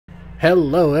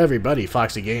Hello everybody,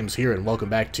 Foxy Games here, and welcome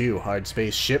back to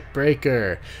Hardspace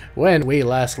Shipbreaker. When we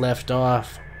last left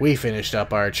off, we finished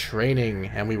up our training,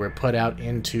 and we were put out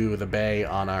into the bay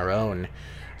on our own.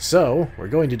 So, we're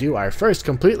going to do our first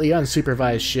completely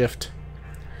unsupervised shift.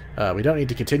 We don't need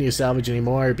to continue salvage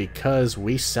anymore because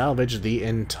we salvaged the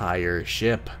entire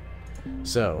ship.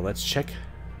 So, let's check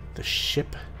the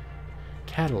ship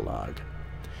catalog.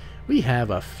 We have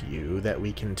a few that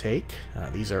we can take.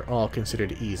 These are all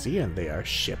considered easy, and they are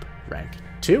ship rank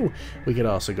 2. We could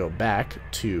also go back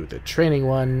to the training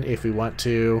one if we want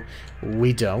to.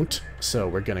 We don't, so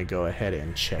we're going to go ahead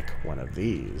and check one of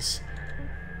these.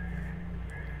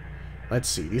 Let's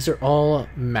see, these are all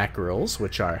mackerels,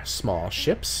 which are small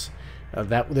ships.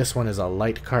 This one is a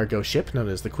light cargo ship known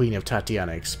as the Queen of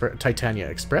Titania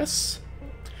Express.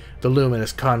 The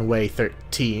Luminous Conway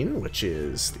 13, which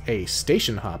is a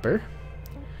station hopper.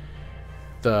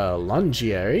 The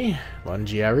Longiaru,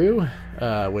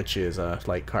 which is a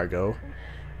light cargo.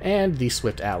 And the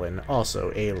Swift Allen,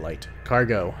 also a light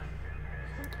cargo.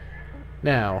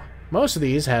 Now, most of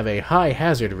these have a high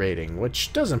hazard rating,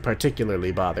 which doesn't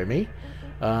particularly bother me.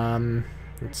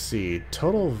 Let's see,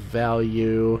 total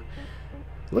value...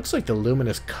 Looks like the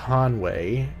Luminous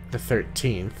Conway, the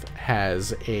 13th,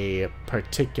 has a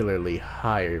particularly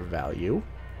higher value.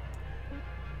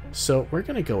 So we're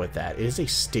going to go with that. It is a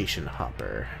station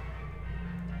hopper.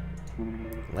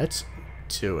 Let's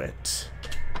do it.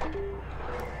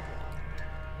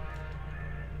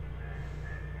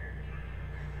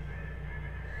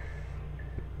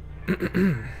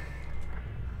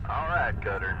 Alright,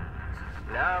 Cutter.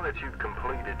 Now that you've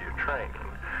completed your training,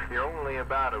 you're only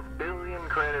about 1 billion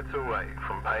credits away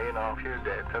from paying off your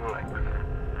debt to Lynx.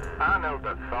 I know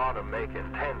the thought of making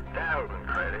 10,000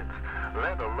 credits,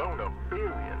 let alone 1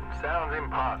 billion, sounds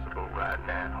impossible right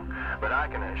now, but I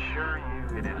can assure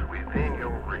you it is within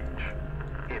your reach,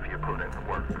 if you put in the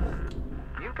work.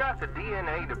 You've got the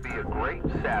DNA to be a great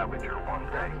salvager one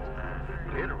day,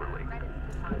 literally.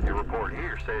 Your report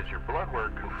here says your blood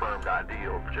work confirmed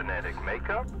ideal genetic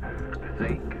makeup,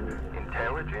 physique,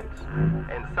 intelligence,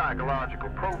 and psychological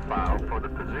profile for the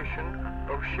position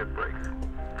of Shipbreaker.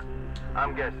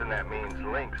 I'm guessing that means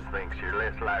Lynx thinks you're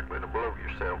less likely to blow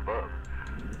yourself up.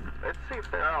 Let's see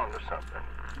if they're on to something.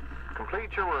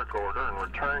 Complete your work order and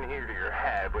return here to your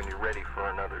hive when you're ready for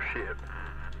another ship.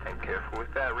 And careful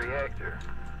with that reactor.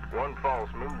 One false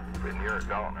move and you're a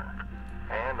goner.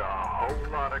 And a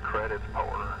whole lot of credits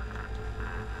pourer.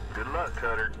 Good luck,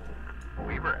 Cutter.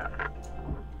 Weaver out.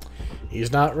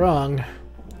 He's not wrong.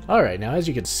 Alright, now as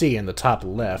you can see in the top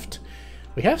left,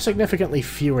 we have significantly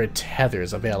fewer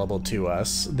tethers available to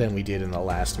us than we did in the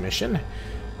last mission.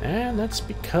 And that's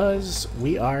because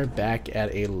we are back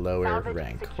at a lower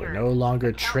rank. We're no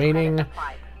longer training.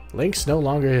 Lynx no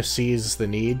longer sees the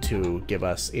need to give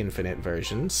us infinite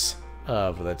versions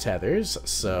of the tethers,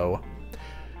 so...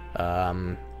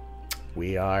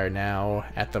 we are now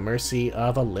at the mercy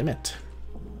of a limit.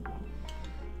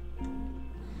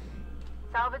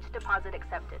 Salvage deposit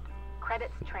accepted.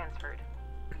 Credits transferred.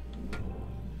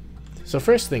 So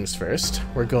first things first,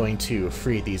 we're going to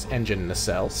free these engine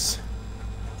nacelles.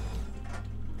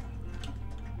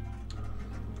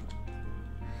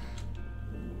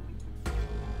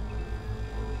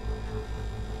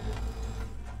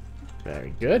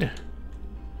 Very good.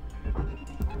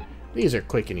 These are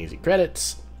quick and easy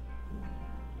credits.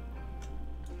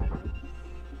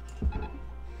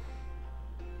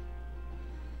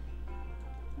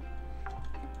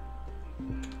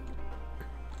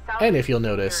 And if you'll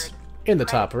notice, in the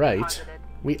top right,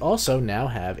 we also now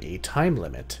have a time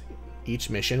limit. Each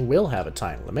mission will have a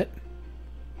time limit.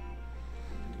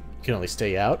 You can only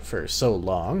stay out for so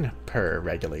long, per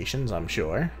regulations, I'm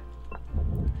sure.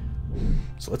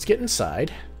 So let's get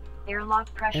inside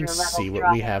and see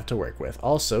what we have to work with.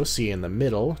 Also, see in the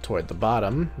middle, toward the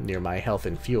bottom, near my health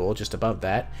and fuel, just above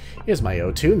that, is my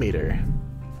O2 meter.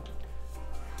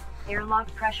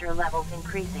 Airlock pressure levels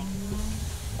increasing.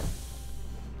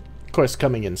 Of course,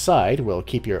 coming inside will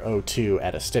keep your O2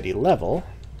 at a steady level.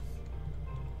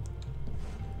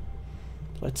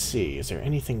 Let's see, is there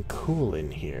anything cool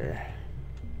in here?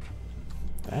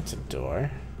 That's a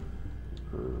door.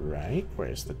 Right,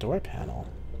 where's the door panel?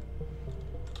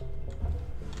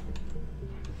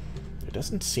 There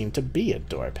doesn't seem to be a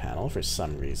door panel for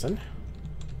some reason.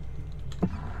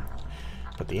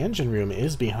 But the engine room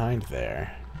is behind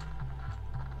there.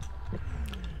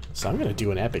 So I'm going to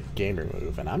do an epic gamer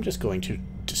move, and I'm just going to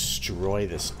destroy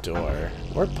this door,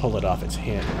 or pull it off its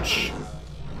hinge.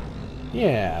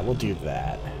 Yeah, we'll do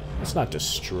that. Let's not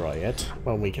destroy it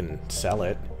when we can sell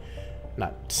it.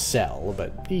 Not sell,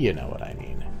 but you know what I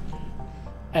mean.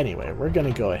 Anyway, we're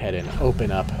going to go ahead and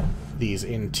open up these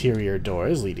interior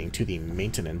doors leading to the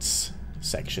maintenance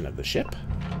section of the ship.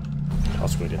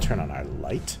 Also going to turn on our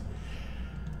light.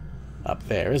 Up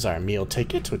there is our meal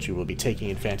ticket, which we will be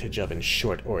taking advantage of in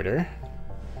short order.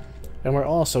 And we're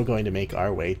also going to make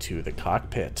our way to the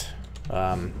cockpit.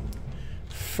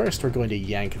 First, we're going to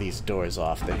yank these doors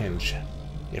off the hinge,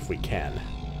 if we can.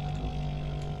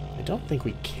 I don't think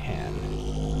we can.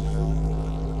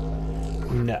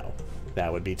 No,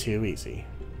 that would be too easy.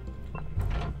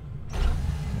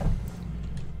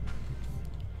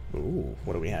 Ooh,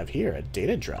 what do we have here? A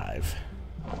data drive.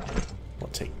 We'll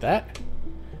take that.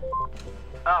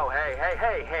 Oh,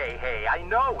 hey, I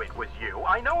know it was you.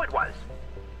 I know it was.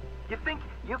 You think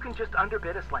you can just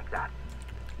underbid us like that?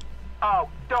 Oh,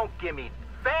 don't give me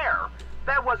fair.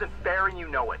 That wasn't fair and you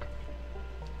know it.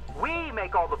 We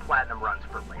make all the platinum runs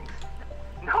for Lynx.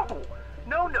 No.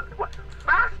 What?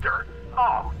 Faster?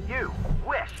 Oh, you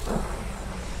wish.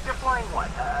 You're flying what?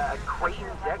 Creighton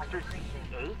Dexter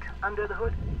C8 under the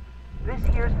hood? This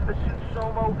here's the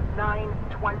Susomo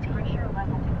 920. Pressure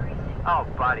level increasing. Oh,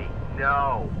 buddy,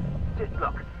 no.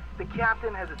 Look, the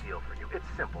captain has a deal for you. It's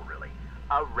simple, really.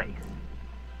 A race.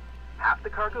 Half the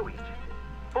cargo each.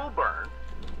 Full burn.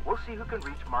 We'll see who can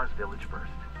reach Mars Village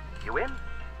first. You in?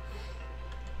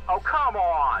 Oh, come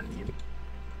on!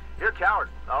 You're a coward.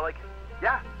 Oh, like,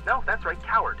 yeah, no, that's right,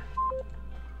 coward.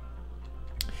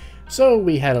 So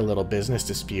we had a little business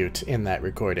dispute in that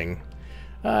recording.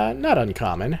 Not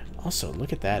uncommon. Also,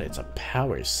 look at that, it's a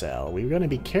power cell. We're going to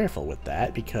be careful with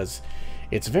that because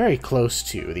it's very close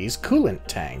to these coolant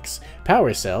tanks.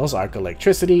 Power cells arc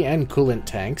electricity, and coolant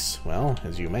tanks, well,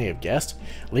 as you may have guessed,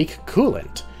 leak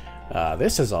coolant.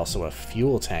 This is also a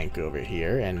fuel tank over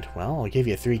here, and, well, I'll give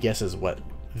you 3 guesses what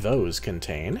those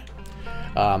contain.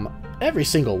 Every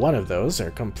single one of those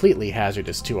are completely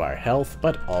hazardous to our health,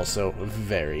 but also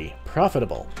very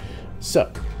profitable.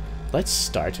 So, let's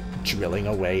start drilling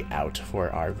a way out for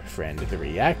our friend the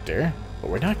reactor, but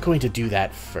we're not going to do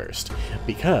that first,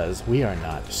 because we are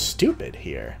not stupid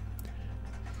here.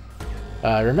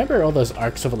 Remember all those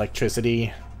arcs of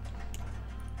electricity?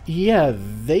 Yeah,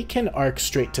 they can arc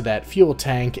straight to that fuel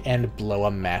tank and blow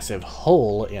a massive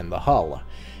hole in the hull.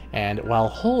 And while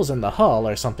holes in the hull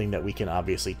are something that we can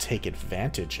obviously take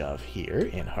advantage of here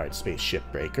in Hardspace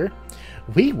Shipbreaker,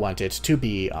 we want it to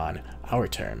be on our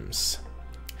terms.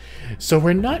 So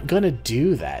we're not going to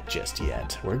do that just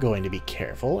yet. We're going to be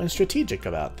careful and strategic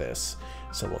about this.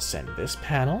 So we'll send this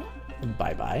panel,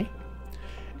 bye-bye,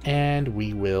 and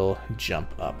we will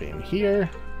jump up in here.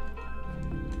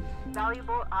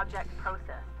 Valuable object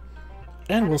processed.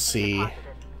 And we'll see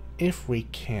if we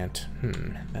can't...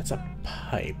 that's a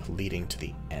pipe leading to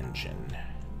the engine.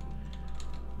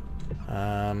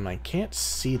 I can't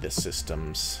see the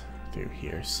systems through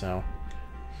here, so...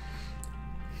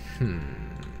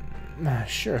 I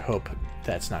sure hope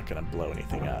that's not going to blow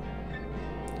anything up.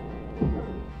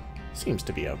 Seems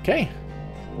to be okay.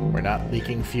 We're not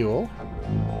leaking fuel.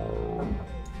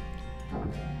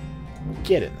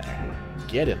 Get in there.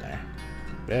 Get in there.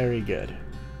 Very good.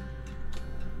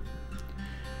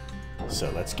 So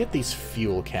let's get these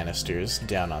fuel canisters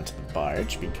down onto the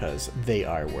barge because they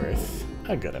are worth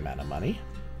a good amount of money.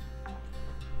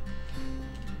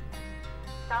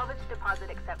 Salvage deposit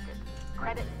accepted.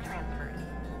 Credits transferred.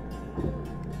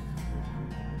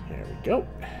 There we go.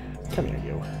 Come here,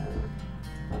 you.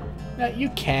 Now, you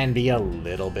can be a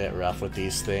little bit rough with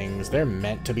these things. They're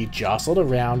meant to be jostled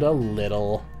around a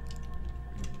little.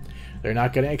 They're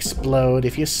not going to explode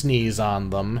if you sneeze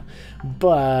on them,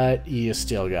 but you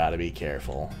still got to be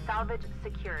careful. Salvage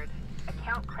secured.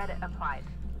 Account credit applied.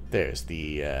 There's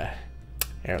the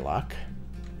airlock.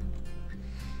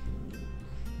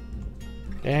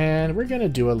 And we're going to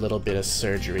do a little bit of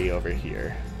surgery over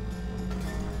here.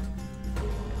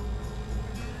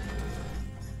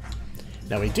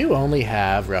 Now we do only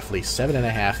have roughly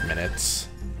 7.5 minutes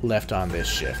left on this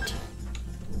shift.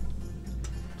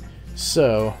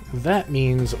 So that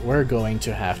means we're going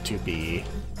to have to be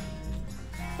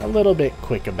a little bit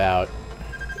quick about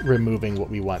removing what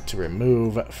we want to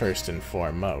remove first and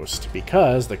foremost,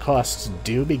 because the costs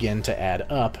do begin to add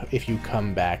up if you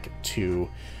come back to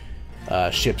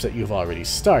ships that you've already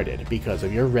started, because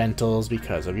of your rentals,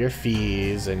 because of your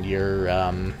fees, and your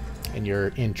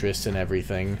interest and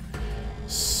everything.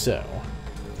 So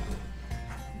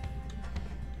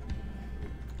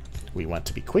we want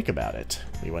to be quick about it.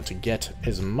 We want to get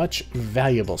as much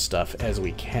valuable stuff as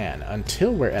we can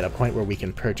until we're at a point where we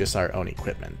can purchase our own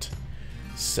equipment.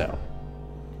 So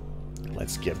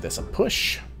let's give this a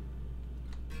push.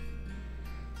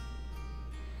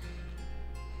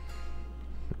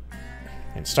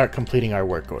 and start completing our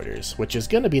work orders, which is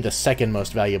going to be the second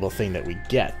most valuable thing that we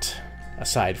get,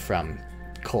 aside from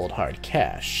cold hard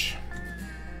cash.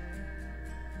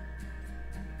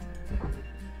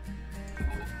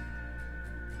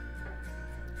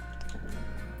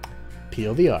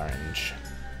 Peel the orange.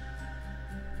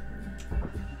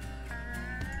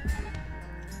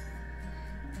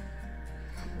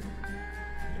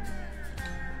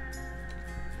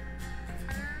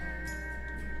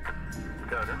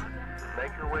 Gunner,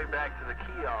 make your way back to the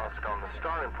kiosk on the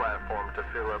starting platform to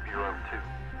fill up your O2.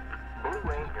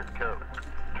 Blue ain't your color.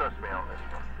 Trust me on this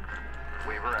one.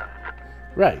 Weaver out.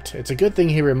 Right, it's a good thing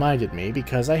he reminded me,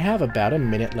 because I have about a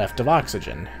minute left of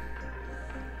oxygen.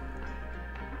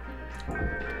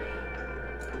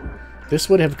 This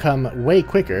would have come way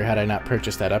quicker had I not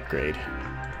purchased that upgrade.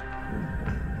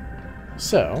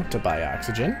 So, to buy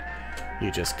oxygen,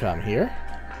 you just come here,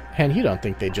 and you don't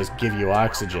think they just give you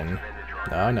oxygen.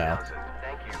 Oh no.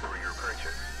 Thank you for your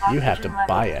purchase. You have to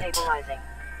buy it.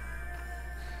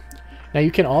 Now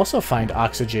you can also find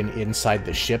oxygen inside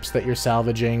the ships that you're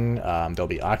salvaging. There'll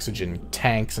be oxygen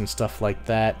tanks and stuff like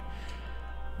that.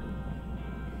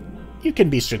 You can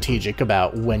be strategic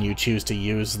about when you choose to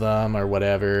use them or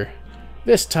whatever.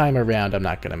 This time around I'm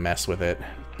not going to mess with it,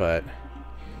 but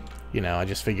you know, I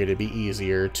just figured it'd be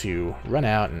easier to run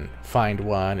out and find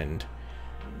one and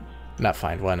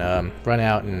run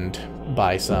out and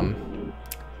buy some.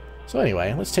 So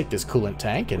anyway, let's take this coolant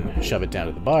tank and shove it down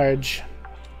to the barge.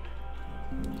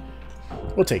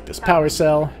 We'll take this power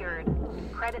cell,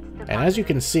 and as you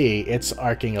can see, it's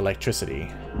arcing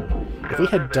electricity. If we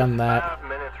had done that... 5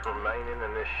 minutes remaining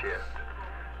in this shift.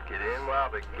 Get in while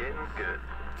the getting's good.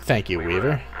 Thank you,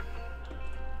 Weaver.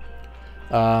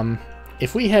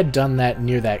 If we had done that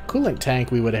near that coolant tank,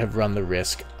 we would have run the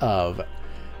risk of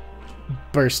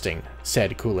bursting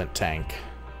said coolant tank.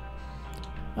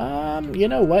 You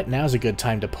know what? Now's a good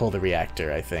time to pull the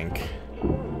reactor, I think.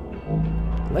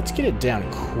 Let's get it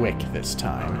down quick this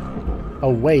time.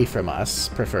 Away from us,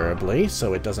 preferably,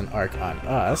 so it doesn't arc on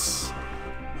us.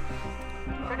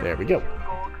 There we go.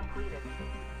 Goal completed.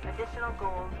 Additional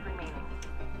goals remaining.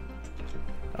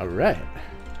 Alright.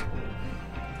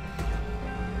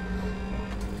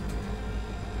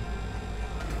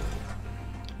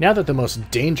 Now that the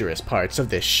most dangerous parts of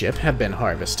this ship have been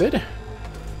harvested,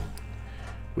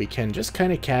 we can just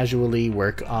kind of casually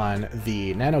work on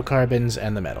the nanocarbons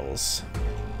and the metals.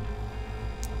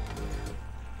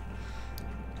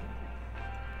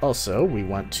 Also, we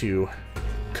want to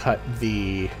cut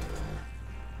the,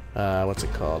 what's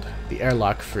it called? The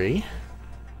airlock free.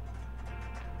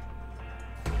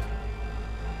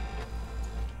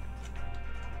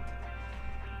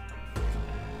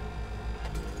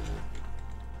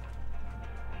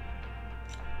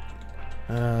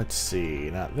 Let's see,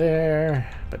 not there,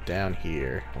 but down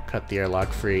here. We'll cut the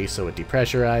airlock free so it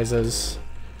depressurizes,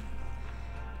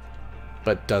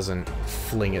 but doesn't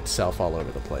fling itself all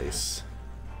over the place.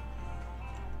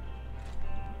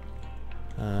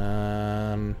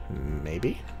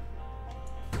 Maybe?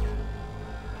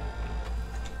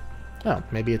 Oh,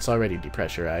 maybe it's already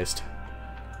depressurized.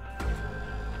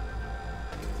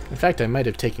 In fact, I might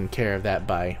have taken care of that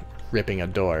by ripping a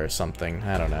door or something.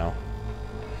 I don't know.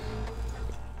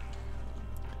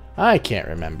 I can't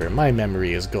remember. My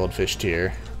memory is goldfish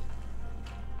tier.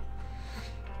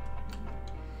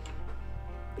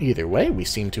 Either way, we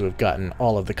seem to have gotten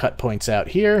all of the cut points out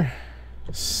here.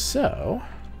 So,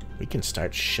 we can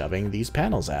start shoving these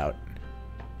panels out.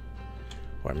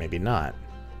 Or maybe not.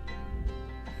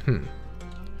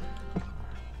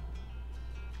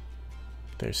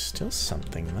 There's still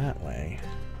something that way.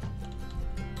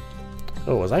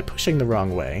 Oh, was I pushing the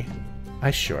wrong way?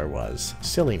 I sure was.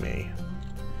 Silly me.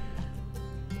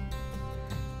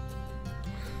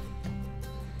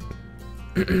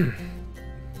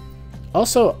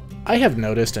 Also, I have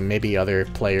noticed, and maybe other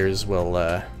players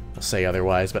will say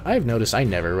otherwise, but I've noticed I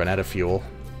never run out of fuel.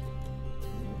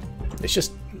 It's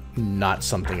just not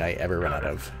something I ever run out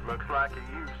of. Looks like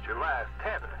you used your last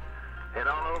tether. Head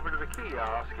on over to the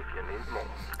kiosk if you need more.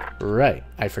 Right.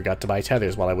 I forgot to buy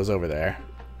tethers while I was over there.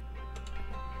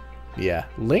 Yeah,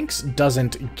 Lynx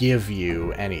doesn't give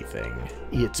you anything.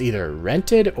 It's either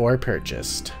rented or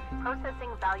purchased.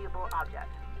 Processing valuable object.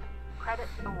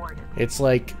 Credits awarded. It's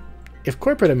like, if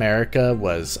corporate America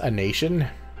was a nation,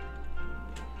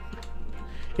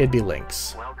 it'd be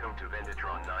Lynx. Welcome to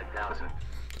Vendatron 9000.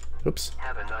 Oops.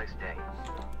 Have a nice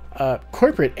day.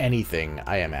 Corporate anything,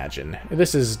 I imagine.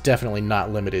 This is definitely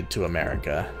not limited to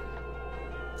America.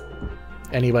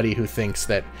 Anybody who thinks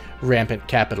that rampant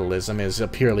capitalism is a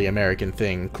purely American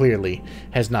thing clearly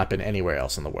has not been anywhere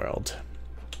else in the world.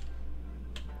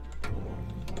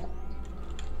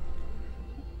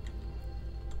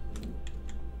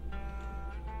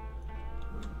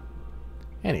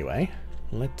 Anyway,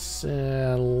 let's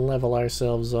level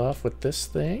ourselves off with this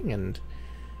thing and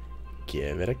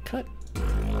give it a cut.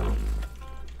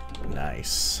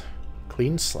 Nice.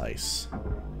 Clean slice.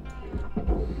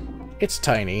 It's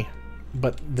tiny,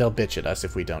 but they'll bitch at us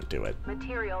if we don't do it.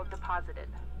 Material deposited.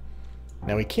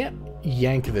 Now we can't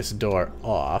yank this door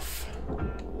off.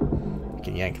 We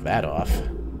can yank that off.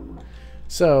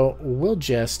 So we'll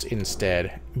just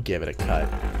instead give it a cut.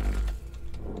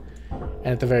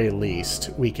 And at the very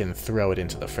least, we can throw it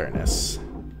into the furnace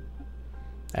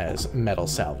as metal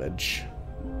salvage.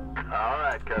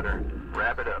 Alright, Cutter.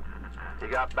 Wrap it up. You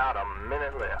got about a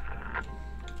minute left.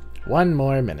 1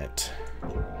 more minute.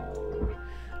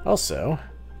 Also,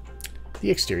 the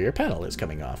exterior panel is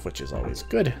coming off, which is always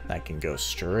good. That can go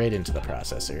straight into the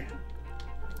processor.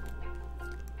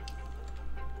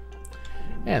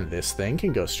 And this thing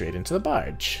can go straight into the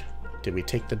barge. Did we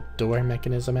take the door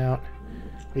mechanism out?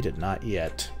 We did not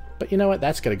yet. But you know what?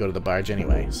 That's going to go to the barge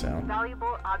anyway, so...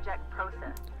 Valuable object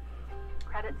processed.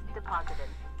 Credits deposited.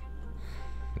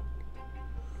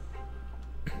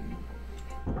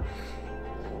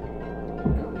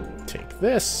 Take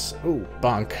this. Ooh,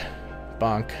 bonk.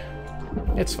 Bonk.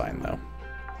 It's fine, though.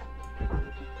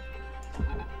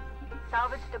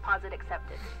 Salvage deposit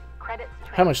accepted. Credits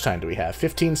transferred. How much time do we have?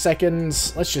 15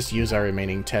 seconds? Let's just use our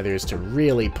remaining tethers to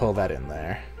really pull that in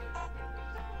there.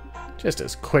 Just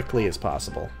as quickly as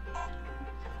possible.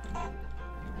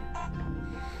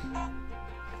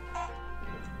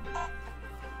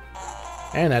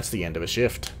 And that's the end of a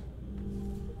shift.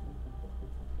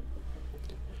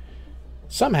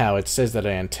 Somehow it says that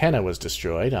an antenna was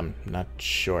destroyed. I'm not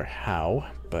sure how,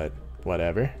 but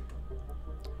whatever.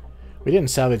 We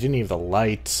didn't salvage any of the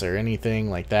lights or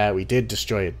anything like that. We did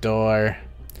destroy a door.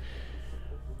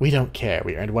 We don't care.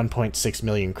 We earned 1.6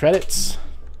 million credits.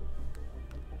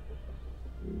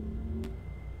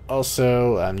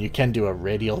 Also, you can do a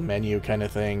radial menu kind of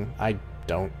thing. I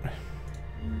don't.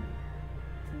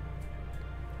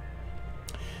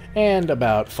 And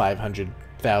about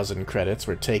 500,000 credits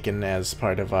were taken as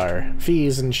part of our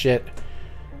fees and shit.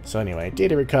 So anyway,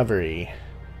 data recovery.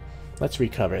 Let's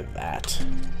recover that.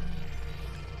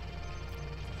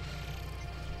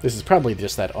 This is probably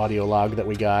just that audio log that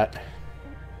we got.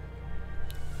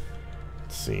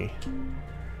 Let's see.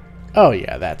 Oh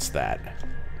yeah, that's that.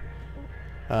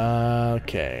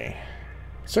 Okay.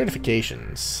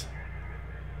 Certifications.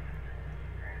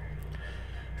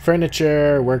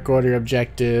 Furniture, work order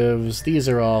objectives, these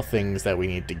are all things that we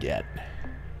need to get.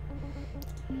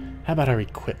 How about our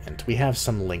equipment? We have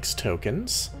some Lynx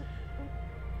tokens.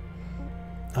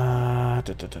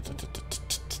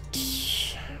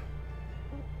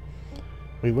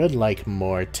 We would like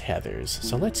more tethers,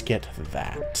 so let's get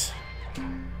that.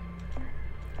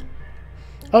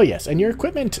 Oh yes, and your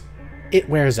equipment, it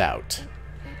wears out.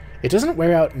 It doesn't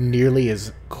wear out nearly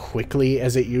as quickly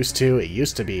as it used to. It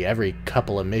used to be every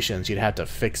couple of missions you'd have to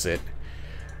fix it.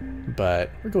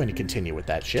 But we're going to continue with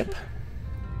that ship.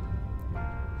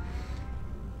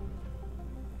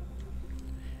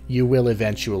 You will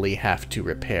eventually have to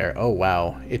repair. Oh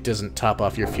wow, it doesn't top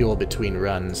off your fuel between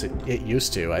runs. It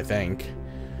used to, I think.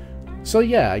 So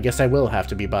yeah, I guess I will have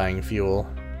to be buying fuel.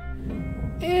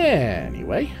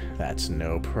 Anyway, that's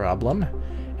no problem.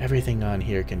 Everything on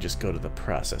here can just go to the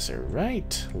processor,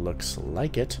 right? Looks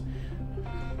like it.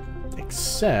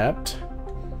 Except,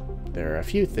 there are a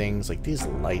few things, like these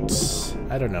lights.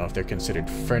 I don't know if they're considered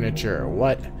furniture or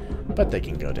what, but they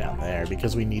can go down there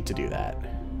because we need to do that.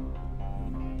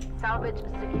 Salvage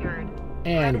secured.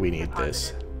 And we need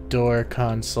this door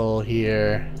console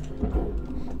here.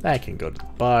 That can go to the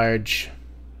barge.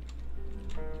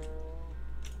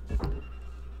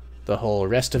 The whole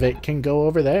rest of it can go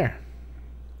over there.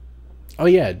 Oh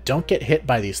yeah, don't get hit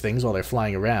by these things while they're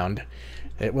flying around.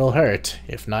 It will hurt,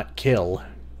 if not kill.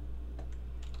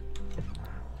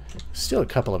 Still a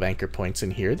couple of anchor points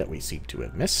in here that we seem to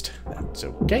have missed. That's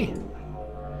okay.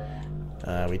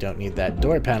 We don't need that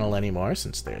door panel anymore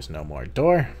since there's no more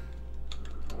door.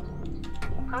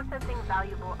 Processing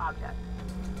valuable object.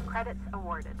 Credits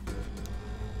awarded.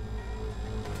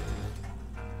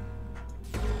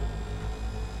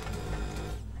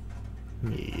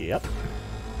 Yep.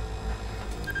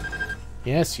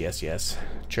 Yes, yes, yes.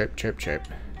 Chirp, chirp, chirp.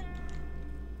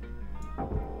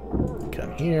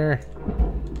 Come here.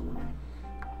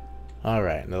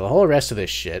 Alright, now the whole rest of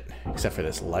this shit, except for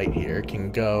this light here,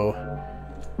 can go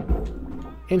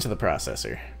into the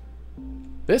processor.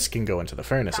 This can go into the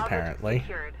furnace, apparently.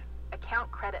 Secured. Account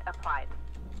credit applied.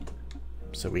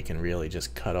 So we can really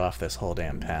just cut off this whole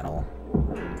damn panel.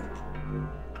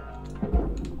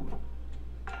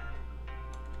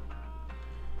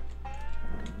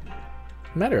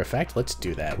 Matter of fact, let's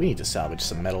do that. We need to salvage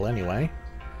some metal anyway.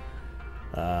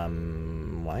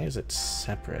 Why is it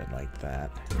separate like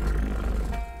that?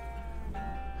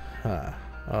 Huh.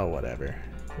 Oh, whatever.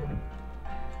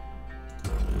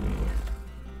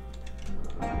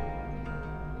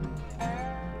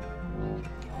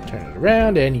 Turn it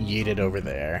around and yeet it over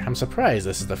there. I'm surprised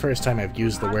this is the first time I've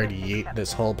used the word yeet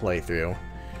this whole playthrough.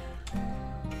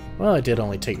 Well, it did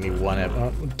only take me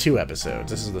 2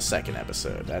 episodes. This is the 2nd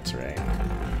episode, that's right.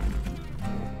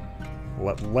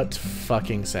 What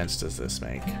fucking sense does this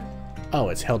make? Oh,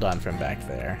 it's held on from back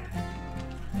there.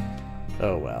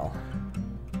 Oh well.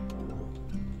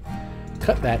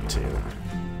 Cut that too.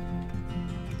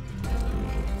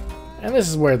 And this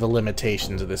is where the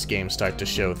limitations of this game start to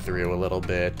show through a little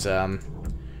bit.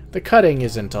 The cutting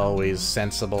isn't always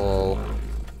sensible,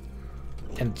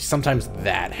 and sometimes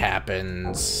that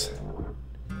happens.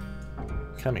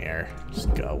 Come here,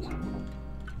 just go.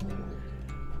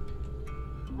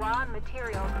 Raw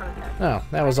material processing. Oh,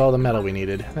 that was all the metal we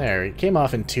needed. There, it came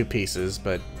off in 2 pieces,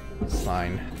 but it's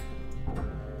fine.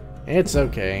 It's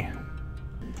okay.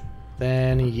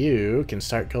 Then you can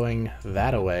start going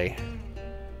that away.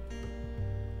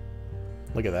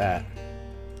 Look at that.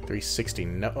 360.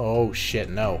 No. Oh, shit.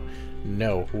 No.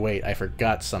 No. Wait, I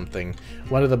forgot something.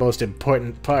 One of the most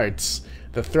important parts.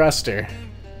 The thruster.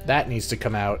 That needs to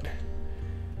come out.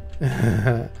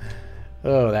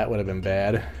 Oh, that would have been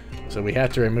bad. So we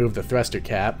have to remove the thruster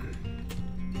cap,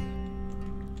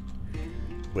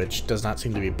 which does not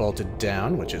seem to be bolted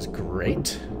down, which is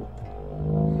great.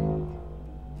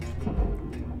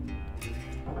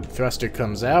 Thruster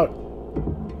comes out.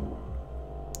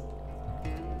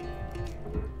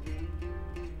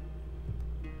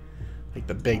 Like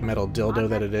the big metal dildo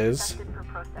that it is.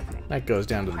 That goes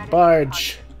down to the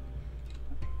barge.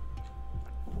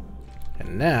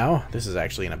 And now, this is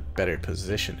actually in a better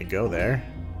position to go there.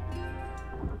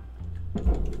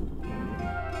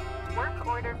 Work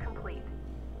order complete.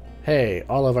 Hey,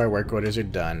 all of our work orders are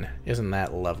done. Isn't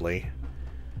that lovely?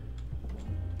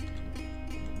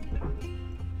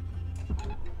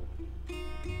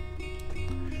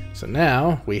 So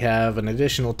now, we have an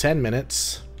additional 10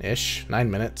 minutes-ish,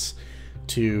 9 minutes,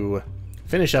 to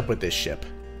finish up with this ship.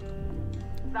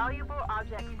 Valuable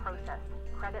objects processed.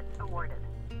 Credits awarded.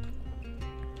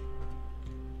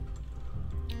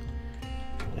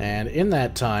 And in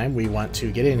that time, we want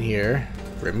to get in here,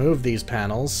 remove these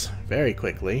panels very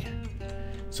quickly,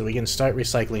 so we can start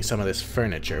recycling some of this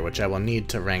furniture, which I will need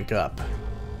to rank up.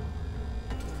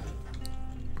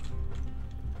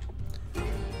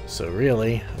 So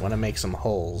really, I want to make some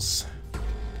holes,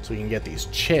 so we can get these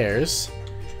chairs,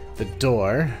 the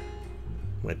door,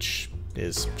 which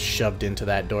is shoved into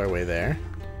that doorway there,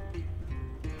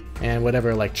 and whatever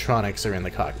electronics are in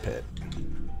the cockpit.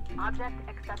 Object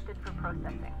accepted for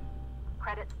processing.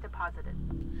 Credits deposited.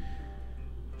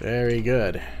 Very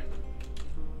good.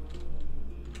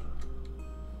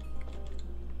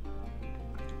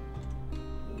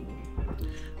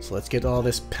 So let's get all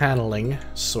this paneling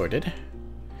sorted.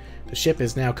 The ship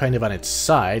is now kind of on its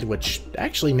side, which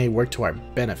actually may work to our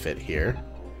benefit here.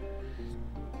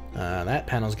 That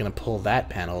panel's going to pull that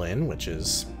panel in, which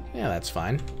is... yeah, that's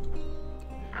fine.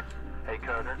 Hey,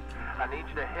 Cutter. I need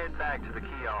you to head back to the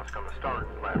kiosk on the starting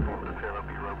platform to fill up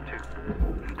your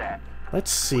O2. Stat.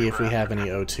 Let's see if we have any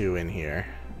O2 in here.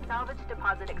 Salvage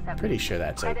deposit accepted. Pretty sure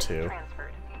that's Credits O2.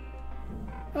 transferred.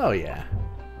 Oh, yeah.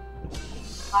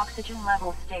 Oxygen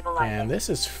level stabilizing. And this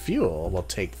is fuel. We'll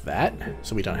take that,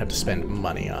 so we don't have to spend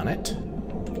money on it.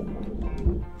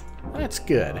 That's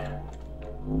good.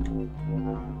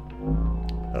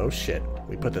 Oh shit.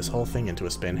 We put this whole thing into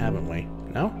a spin, haven't we?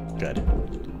 No? Good.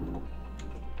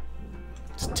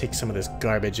 Let's take some of this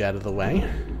garbage out of the way.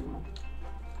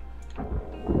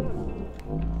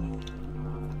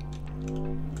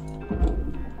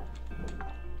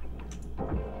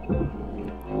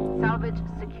 Salvage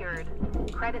secured.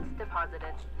 Credits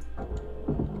deposited.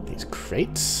 These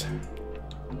crates.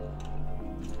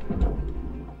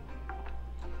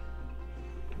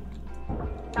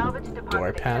 Salvage deposit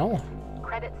Door panel. accepted.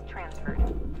 Credits transferred.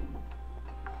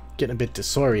 Getting a bit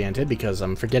disoriented because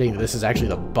I'm forgetting that this is actually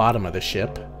the bottom of the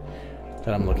ship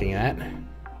that I'm looking at.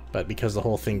 But because the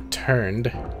whole thing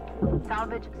turned,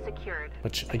 Salvage secured.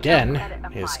 which again Credit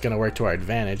applied. is going to work to our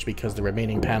advantage because the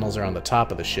remaining panels are on the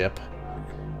top of the ship.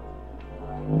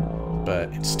 But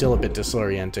it's still a bit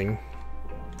disorienting.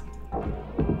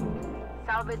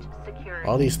 Salvage secured.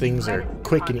 All these things are Credits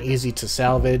quick and deposited. easy to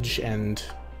salvage, and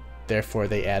therefore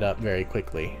they add up very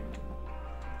quickly.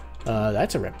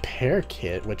 That's a repair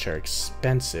kit, which are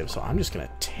expensive, so I'm just going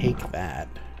to take that.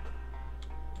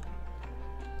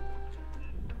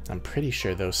 I'm pretty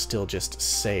sure those still just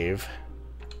save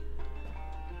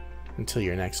until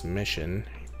your next mission.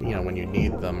 You know, when you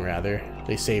need them, rather.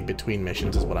 They save between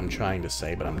missions is what I'm trying to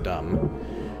say, but I'm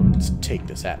dumb. Let's take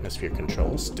this atmosphere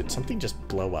controls. Did something just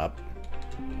blow up?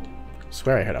 I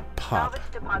swear I heard a pop.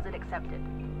 Salvage deposit accepted.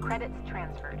 Credits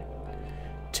transferred.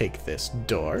 Take this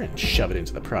door and shove it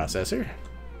into the processor.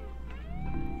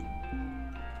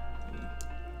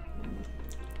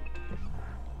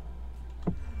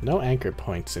 No anchor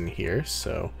points in here,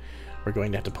 so we're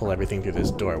going to have to pull everything through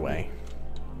this doorway.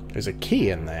 There's a key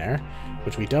in there,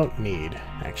 which we don't need,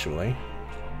 actually.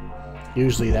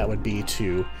 Usually that would be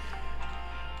to...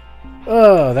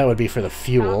 Oh, that would be for the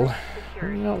fuel.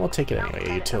 No, we'll take it anyway,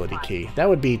 a utility key. That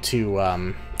would be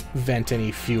to vent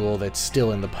any fuel that's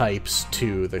still in the pipes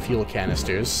to the fuel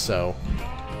canisters, so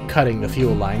cutting the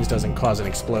fuel lines doesn't cause an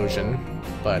explosion.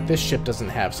 But this ship doesn't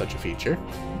have such a feature.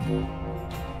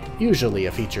 Usually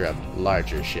a feature of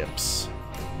larger ships.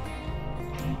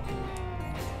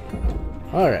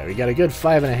 Alright, we got a good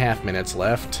 5.5 minutes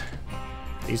left.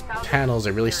 These panels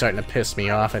are really starting to piss me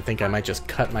off. I think I might just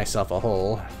cut myself a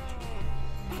hole.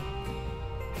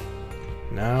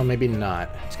 No, maybe not.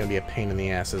 It's gonna be a pain in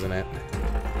the ass, isn't it?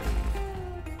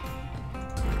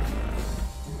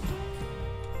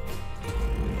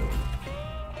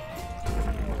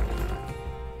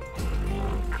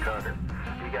 Carter,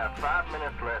 you got 5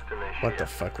 minutes left in this What ship. the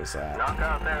fuck was that? Knock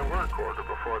out that work order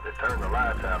before they turn the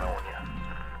lights out on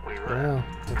you. We Well,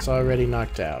 it's already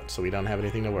knocked out, so we don't have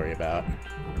anything to worry about.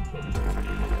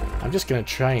 I'm just gonna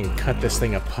try and cut this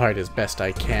thing apart as best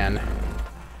I can,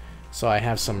 so I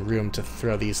have some room to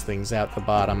throw these things out the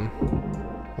bottom.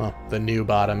 Well, the new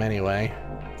bottom anyway.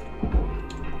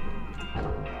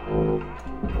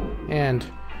 And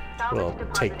we'll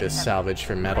take this salvage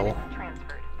for metal. Credits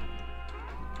transferred.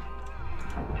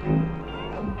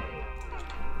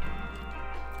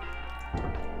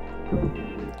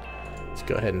 Let's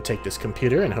go ahead and take this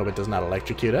computer and hope it does not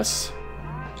electrocute us.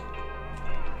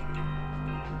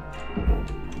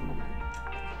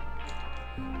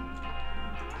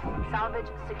 Salvage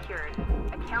secured.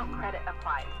 Account credit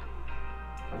applied.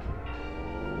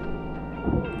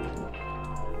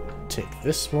 Take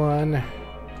this one.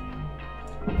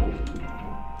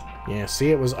 Yeah,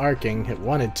 see, it was arcing. It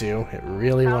wanted to. It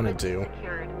really wanted to.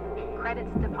 Secured. Credits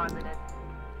deposited.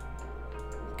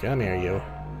 Come here, you.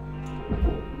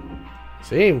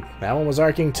 See, that one was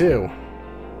arcing too.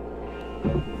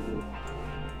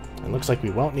 It looks like we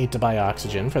won't need to buy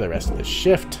oxygen for the rest of this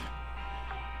shift,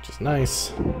 which is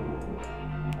nice.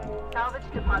 Salvage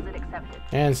deposit accepted.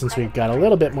 And since we've got a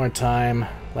little bit more time,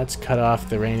 let's cut off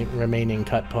the remaining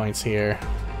cut points here.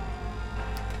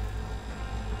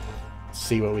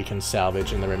 See what we can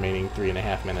salvage in the remaining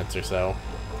 3.5 minutes or so.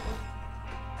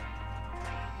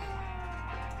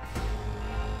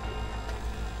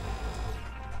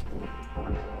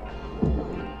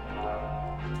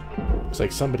 Looks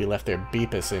like somebody left their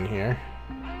beepus in here.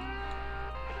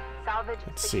 Salvage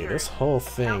Let's see, secured. this whole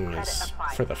thing Account is credit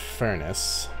applied. for the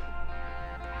furnace.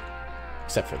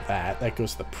 Except for that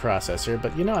goes to the processor,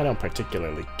 but you know I don't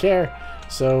particularly care,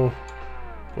 so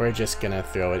we're just gonna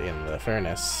throw it in the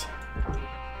furnace.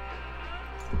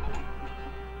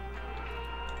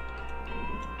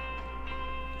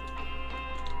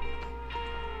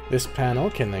 This panel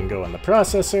can then go in the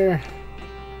processor.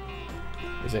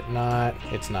 Is it not?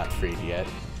 It's not freed yet.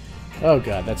 Oh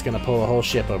god, that's gonna pull a whole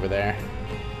ship over there.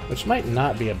 Which might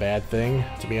not be a bad thing,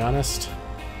 to be honest.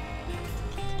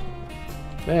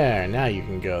 There, now you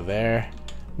can go there.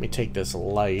 Let me take this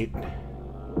light.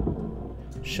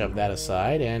 Shove that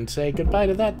aside and say goodbye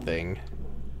to that thing.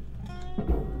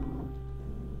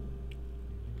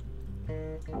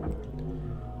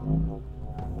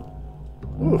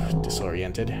 Ooh,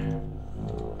 disoriented.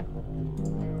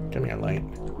 Come here, light.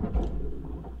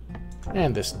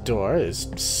 And this door is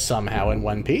somehow in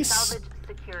one piece. Salvage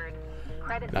secured.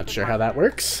 Credits Not sure how that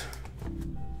works.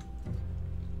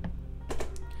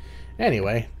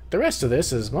 Anyway, the rest of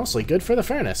this is mostly good for the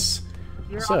furnace.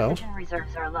 Your So, oxygen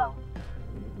reserves are low.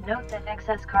 Note that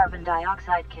excess carbon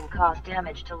dioxide can cause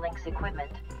damage to Lynx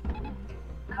equipment.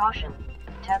 Caution,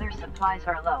 tether supplies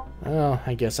are low. well,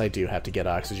 I guess I do have to get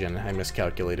oxygen. I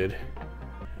miscalculated.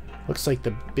 Looks like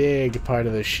the big part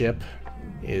of the ship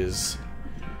is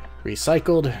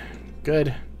recycled.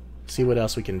 Good. See what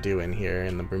else we can do in here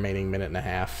in the remaining minute and a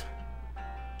half.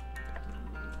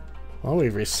 Well,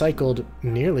 we've recycled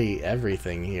nearly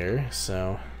everything here,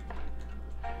 so...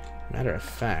 Matter of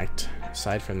fact,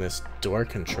 aside from this door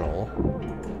control,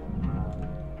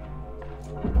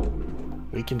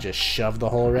 we can just shove the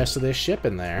whole rest of this ship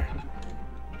in there.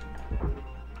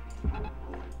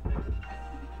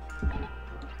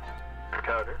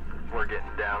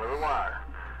 getting down to the wire.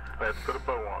 Let's put a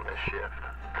bow on this shift.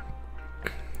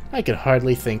 I could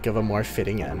hardly think of a more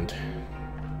fitting end.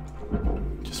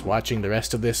 Just watching the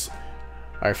rest of this,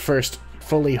 our first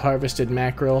fully harvested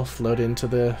mackerel float into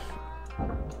the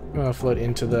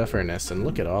furnace, and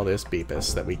look at all this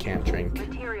beepus that we can't drink.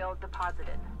 Material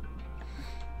deposited.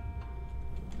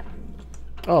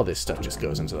 All this stuff just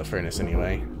goes into the furnace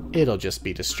anyway. It'll just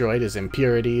be destroyed as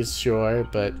impurities, sure,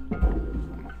 but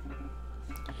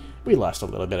we lost a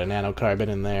little bit of nanocarbon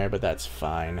in there, but that's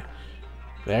fine.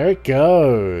 There it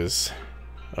goes.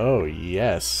 Oh,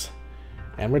 yes.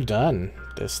 And we're done.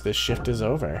 This shift is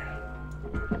over.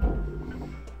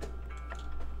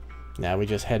 Now we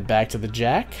just head back to the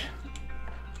Jack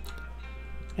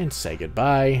and say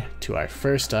goodbye to our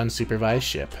first unsupervised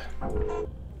ship.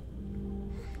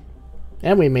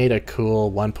 And we made a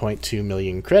cool 1.2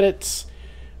 million credits,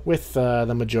 with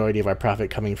the majority of our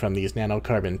profit coming from these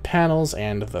nanocarbon panels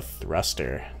and the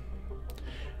thruster.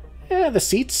 Yeah, the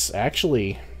seats,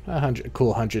 actually, a cool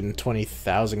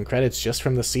 120,000 credits just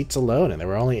from the seats alone, and there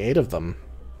were only 8 of them.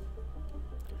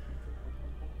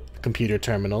 Computer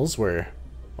terminals were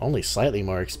only slightly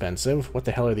more expensive. What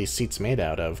the hell are these seats made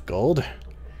out of? Gold?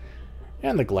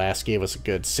 And the glass gave us a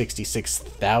good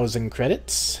 66,000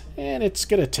 credits, and it's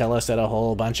gonna tell us that a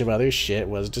whole bunch of other shit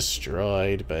was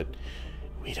destroyed, but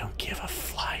we don't give a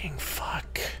flying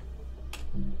fuck.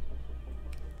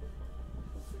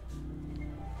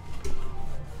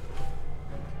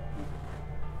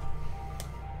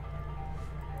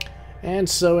 And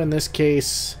so in this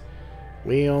case,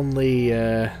 we only,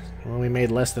 well, we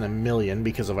made less than $1 million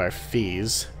because of our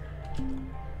fees.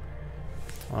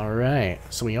 Alright,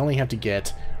 so we only have to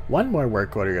get 1 more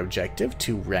work order objective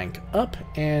to rank up,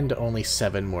 and only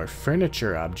 7 more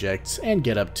furniture objects, and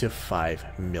get up to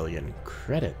 5 million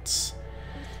credits.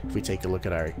 If we take a look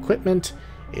at our equipment,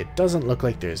 it doesn't look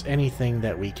like there's anything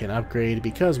that we can upgrade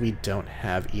because we don't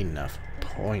have enough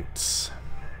points.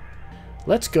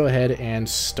 Let's go ahead and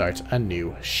start a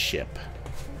new ship.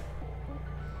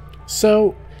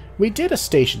 So, we did a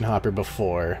station hopper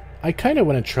before. I kind of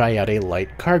want to try out a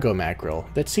light cargo mackerel.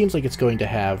 That seems like it's going to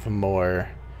have more...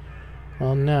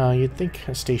 Well, no, you'd think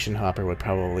a station hopper would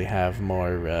probably have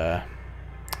more,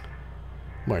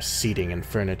 more seating and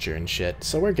furniture and shit.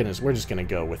 So we're just gonna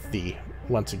go with the,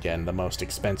 once again, the most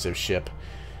expensive ship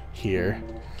here,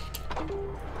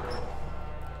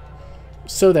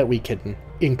 so that we can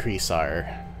increase our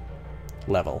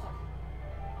level.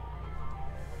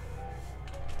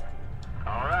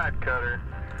 Alright, Cutter.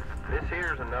 This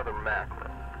here's another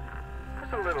mackerel.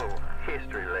 Just a little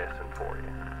history lesson for you.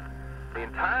 The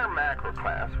entire mackerel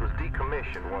class was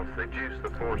decommissioned once they juiced the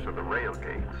force of the rail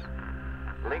gates.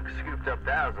 Lynx scooped up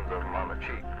thousands of them on the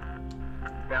cheap.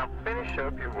 Now finish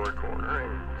up your work order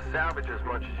and salvage as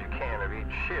much as you can of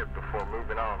each ship before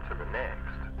moving on to the next.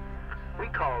 We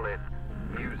call it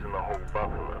using the whole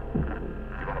buffalo.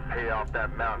 You want to pay off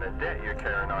that mountain of debt you're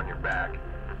carrying on your back.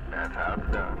 That's how it's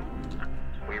done.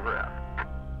 Weaver out.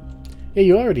 Yeah,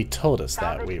 you already told us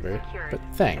that, Salvage Weaver, secured. but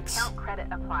thanks. Account credit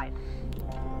applied.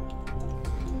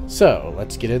 So,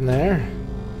 let's get in there.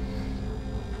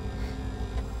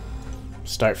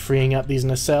 Start freeing up these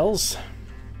nacelles.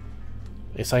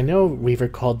 Yes, I know Weaver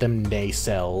called them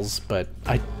nacelles, but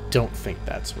I don't think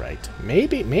that's right.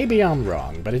 Maybe I'm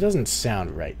wrong, but it doesn't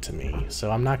sound right to me,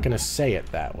 so I'm not gonna say it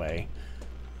that way.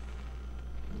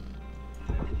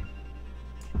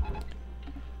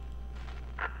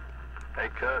 Hey,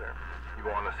 Cutter, you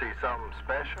want to see something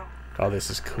special? Oh, this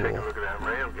is Take a cool. look at that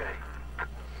railgate.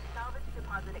 Salvage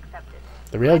deposit accepted.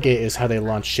 The railgate is how they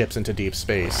launch ships into deep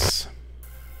space,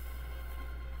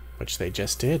 which they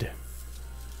just did.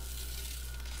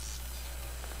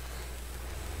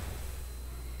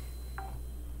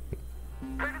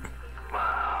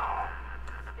 Wow.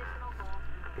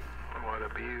 What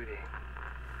a beauty.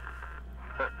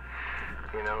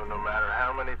 You know, no matter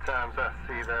how many times I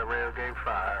see that railgate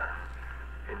fire,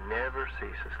 it never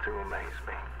ceases to amaze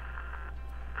me.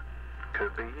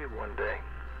 Could be you one day.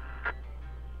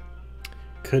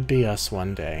 Could be us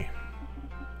one day.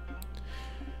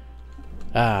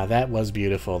 Ah, that was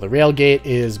beautiful. The railgate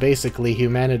is basically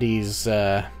humanity's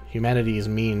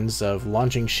means of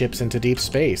launching ships into deep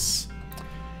space.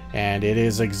 And it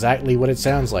is exactly what it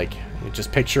sounds like. You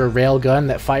just picture a railgun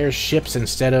that fires ships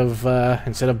instead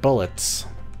of bullets.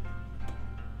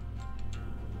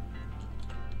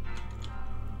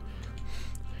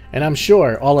 And I'm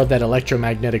sure all of that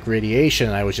electromagnetic radiation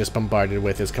I was just bombarded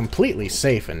with is completely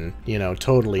safe and, you know,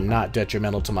 totally not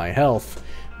detrimental to my health.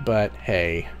 But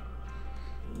hey,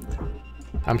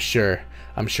 I'm sure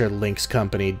Lynx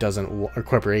company doesn't, or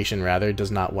corporation rather, does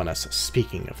not want us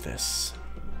speaking of this.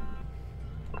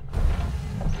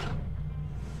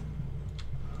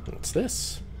 What's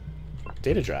this?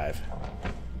 Data drive.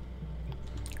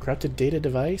 Corrupted data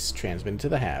device transmitted to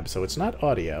the hab, so it's not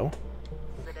audio.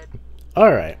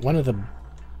 Alright, one of the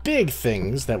big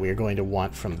things that we're going to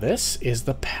want from this is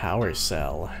the power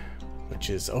cell, which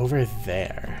is over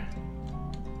there.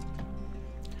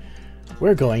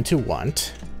 We're going to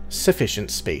want sufficient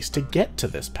space to get to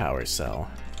this power cell.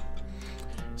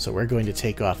 So we're going to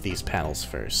take off these panels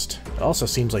first. It also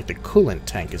seems like the coolant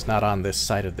tank is not on this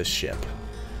side of the ship.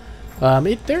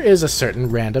 There is a certain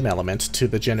random element to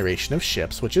the generation of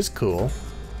ships, which is cool.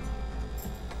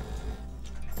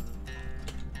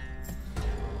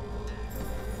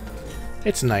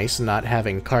 It's nice not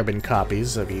having carbon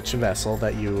copies of each vessel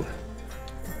that you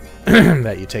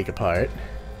that you take apart.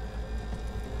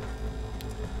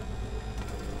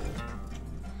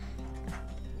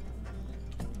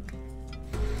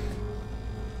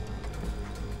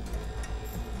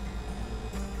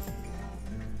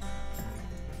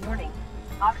 Warning,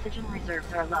 oxygen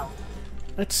reserves are low.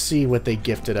 Let's see what they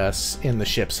gifted us in the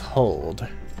ship's hold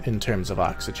in terms of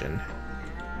oxygen.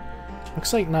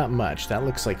 Looks like not much. That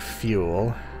looks like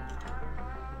fuel.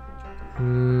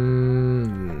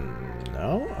 No?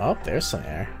 Oh, there's some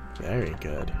air. Very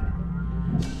good.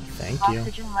 Thank you.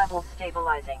 Oxygen levels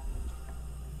stabilizing.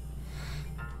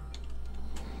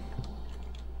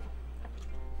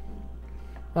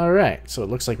 Alright, so it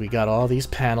looks like we got all these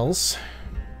panels.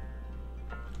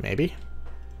 Maybe?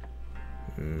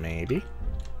 Maybe?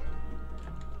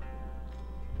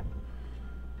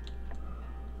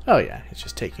 Oh yeah, it's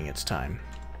just taking its time.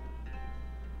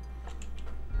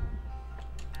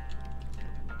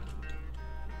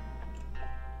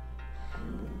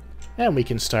 And we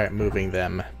can start moving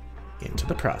them into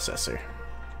the processor.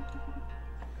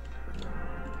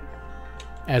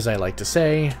 As I like to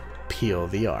say, peel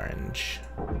the orange.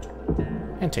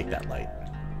 And take that light.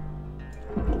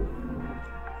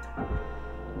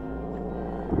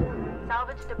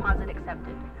 Salvage deposit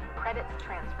accepted. Credits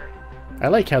transferred. I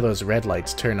like how those red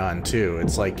lights turn on too.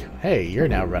 It's like, hey, you're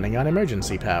now running on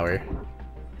emergency power.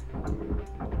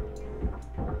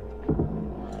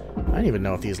 I don't even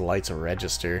know if these lights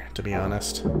register, to be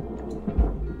honest.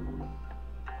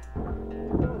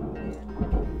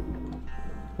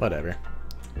 Whatever.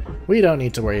 We don't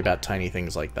need to worry about tiny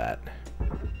things like that.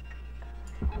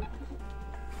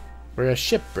 We're a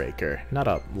shipbreaker, not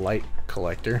a light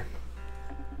collector.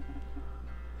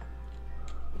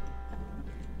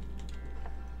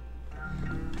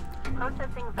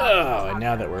 Oh, and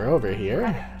now that we're over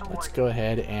here, let's go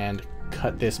ahead and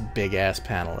cut this big-ass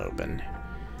panel open.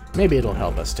 Maybe it'll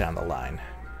help us down the line.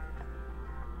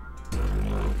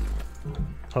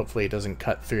 Hopefully it doesn't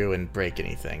cut through and break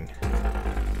anything.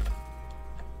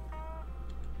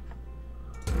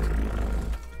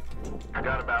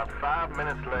 Got about 5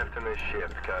 minutes left in this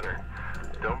shift, Cutter.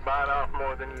 Don't bite off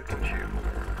more than you can chew.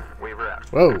 Weaver out.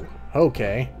 Whoa,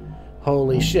 okay.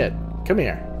 Holy shit. Come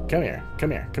here. Come here.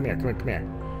 Come here. Come here. Come here. Come here.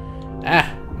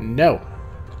 Ah, no.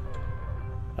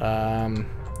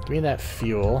 Give me that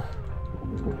fuel.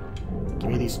 Give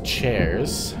me these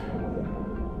chairs.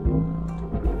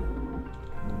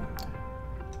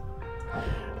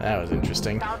 That was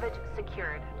interesting. Salvage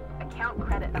secured. Account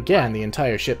credit Again, the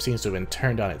entire ship seems to have been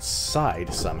turned on its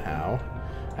side somehow.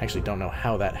 I actually don't know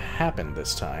how that happened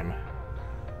this time.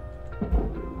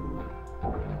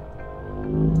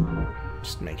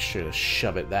 Just make sure to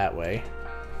shove it that way.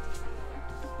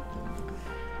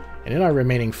 And in our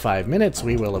remaining 5 minutes,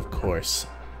 we will, of course,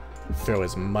 throw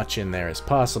as much in there as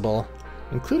possible,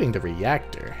 including the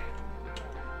reactor.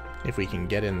 If we can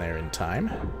get in there in time,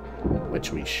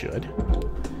 which we should.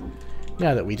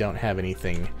 Now that we don't have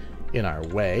anything in our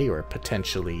way, or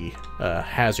potentially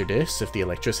hazardous if the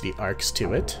electricity arcs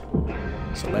to it.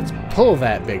 So let's pull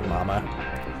that big mama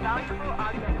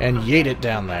and yeet it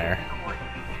down there.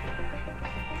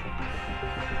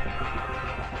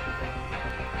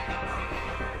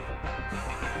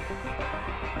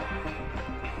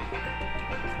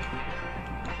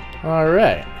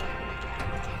 Alright.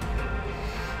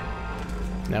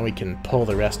 Now we can pull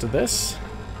the rest of this.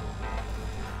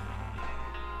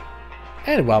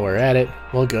 And while we're at it,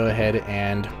 we'll go ahead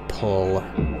and pull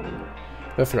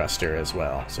the thruster as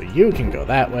well. So you can go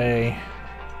that way.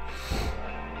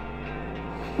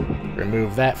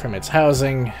 Remove that from its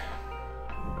housing.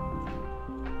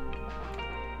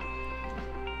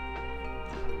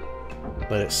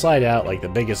 Let it slide out like the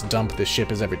biggest dump this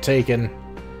ship has ever taken.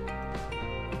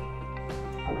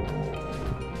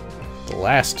 The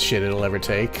last shit it'll ever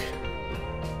take.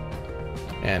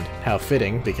 And how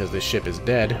fitting, because this ship is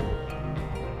dead.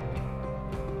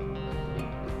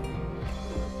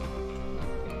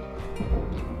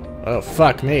 Oh,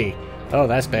 fuck me. Oh,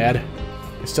 that's bad.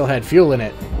 It still had fuel in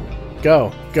it.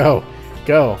 Go, go,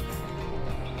 go.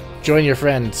 Join your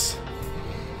friends.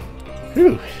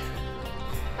 Whew.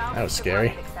 That was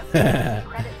scary. Have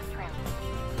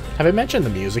I mentioned the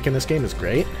music in this game is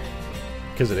great?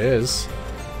 Because it is.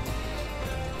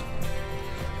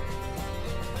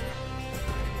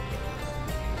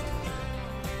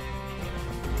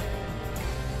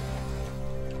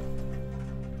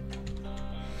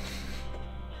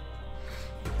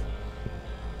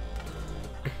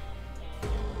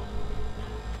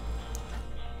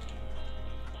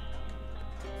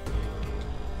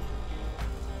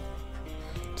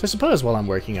 So I suppose while I'm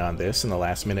working on this, in the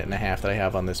last minute and a half that I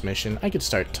have on this mission, I could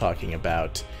start talking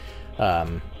about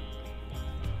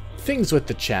things with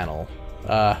the channel.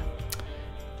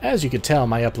 As you could tell,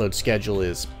 my upload schedule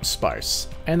is sparse,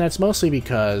 and that's mostly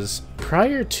because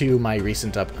prior to my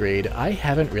recent upgrade, I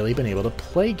haven't really been able to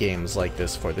play games like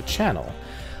this for the channel.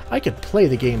 I could play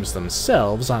the games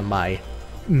themselves on my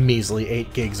measly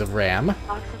 8 gigs of RAM,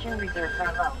 Oxygen reserves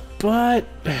are low. but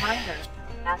Reminder,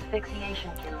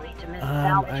 asphyxiation can lead to missed I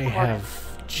salvage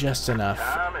have just enough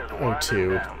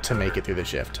O2 to make it through the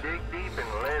shift. Dig deep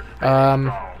and let's finish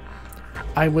strong.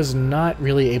 I was not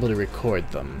really able to record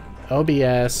them.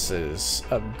 OBS is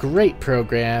a great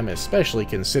program, especially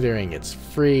considering it's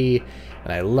free,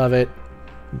 and I love it,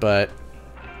 but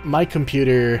my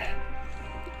computer,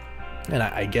 and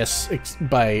I guess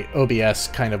by OBS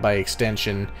kind of by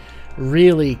extension,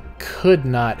 really could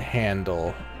not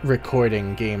handle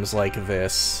recording games like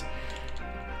this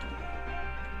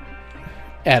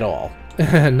at all.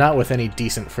 Not with any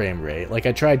decent frame rate. Like,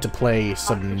 I tried to play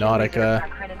Subnautica,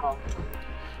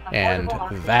 and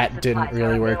that didn't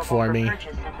really work for me.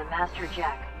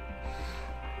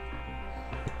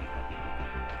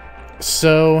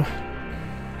 So,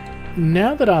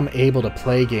 now that I'm able to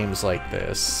play games like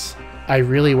this, I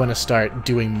really want to start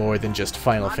doing more than just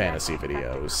Final Fantasy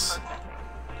videos.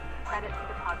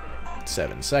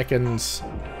 7 seconds.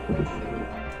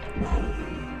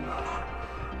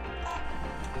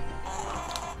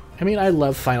 I mean, I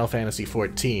love Final Fantasy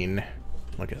XIV.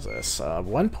 Look at this.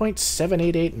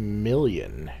 1.788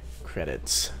 million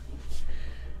credits.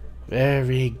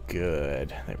 Very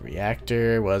good. The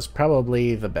reactor was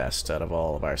probably the best out of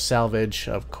all of our salvage.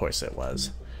 Of course it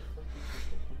was.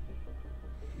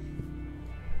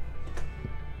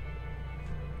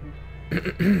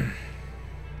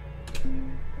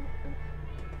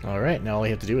 Alright, now all we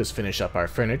have to do is finish up our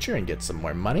furniture and get some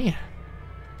more money.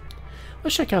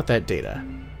 Let's check out that data.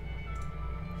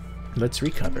 Let's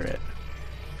recover it.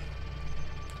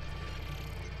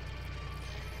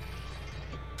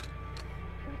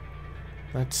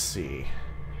 Let's see.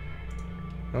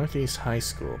 Northeast High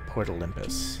School, Port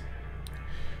Olympus.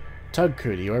 Tug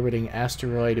crew deorbiting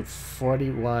asteroid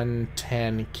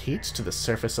 4110 Keats to the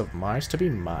surface of Mars to be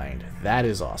mined. That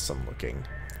is awesome looking.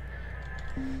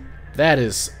 That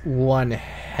is one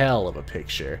hell of a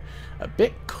picture. A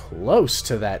bit close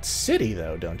to that city,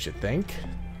 though, don't you think?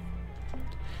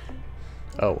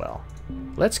 Oh well.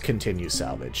 Let's continue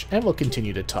salvage, and we'll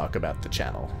continue to talk about the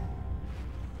channel.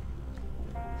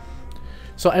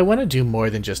 So I want to do more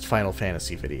than just Final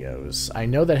Fantasy videos. I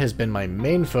know that has been my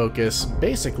main focus,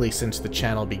 basically since the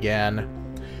channel began.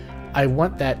 I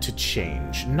want that to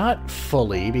change. Not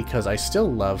fully, because I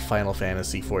still love Final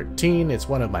Fantasy XIV. It's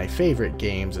one of my favorite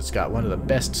games. It's got one of the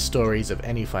best stories of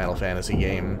any Final Fantasy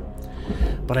game.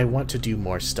 But I want to do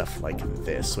more stuff like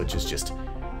this, which is just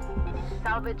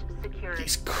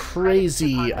these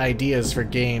crazy ideas for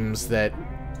games that,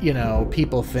 you know,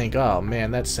 people think, oh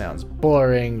man, that sounds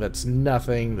boring, that's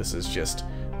nothing, this is just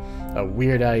a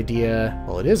weird idea.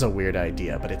 Well, it is a weird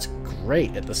idea, but it's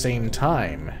great at the same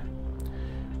time.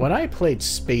 When I played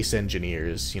Space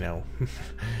Engineers, you know,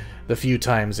 the few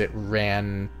times it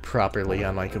ran properly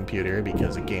on my computer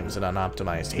because the game's an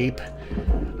unoptimized heap,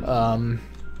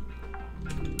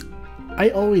 I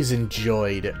always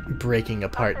enjoyed breaking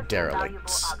apart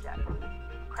derelicts.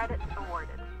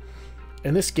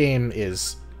 And this game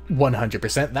is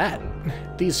 100% that.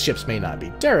 These ships may not be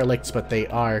derelicts, but they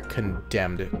are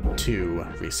condemned to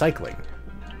recycling.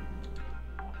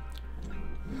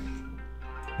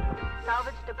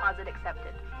 Salvage deposit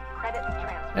accepted. Credits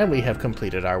transferred. And we have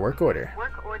completed our work order.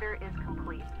 Work order is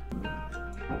complete.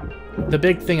 The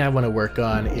big thing I want to work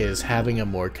on is having a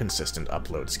more consistent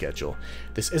upload schedule.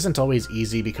 This isn't always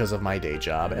easy because of my day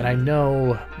job, and I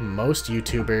know most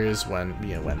YouTubers,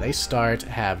 when they start,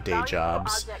 have day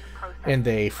jobs, and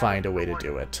they find a way to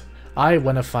do it. I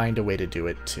want to find a way to do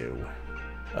it too.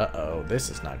 Uh-oh, this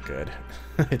is not good.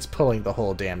 It's pulling the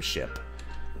whole damn ship.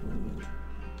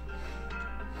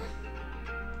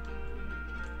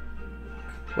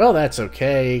 Well, that's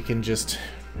okay. You can just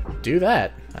do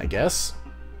that, I guess.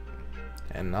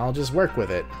 And I'll just work with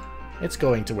it. It's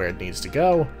going to where it needs to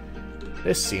go.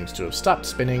 This seems to have stopped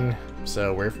spinning,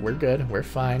 so we're good. We're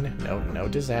fine. No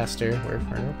disaster. We're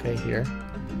okay here.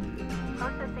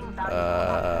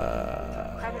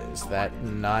 Is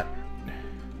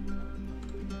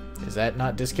that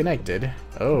not disconnected?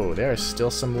 Oh, there are still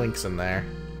some links in there.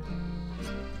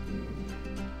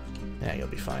 Yeah, you'll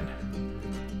be fine.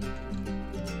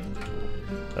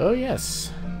 Oh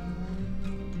yes.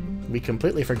 We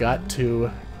completely forgot to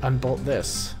unbolt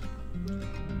this.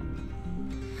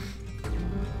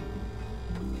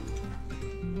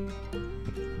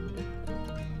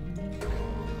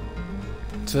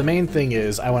 So the main thing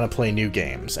is I want to play new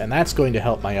games, and that's going to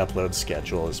help my upload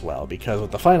schedule as well, because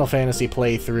with the Final Fantasy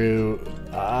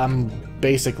playthrough, I'm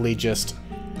basically just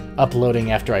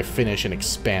uploading after I finish an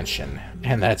expansion,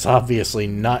 and that's obviously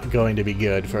not going to be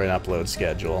good for an upload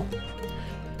schedule.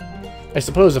 I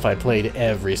suppose if I played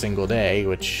every single day,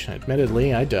 which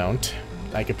admittedly I don't,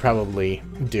 I could probably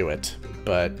do it,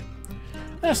 but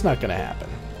that's not going to happen.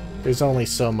 There's only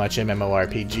so much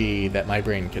MMORPG that my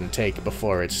brain can take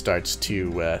before it starts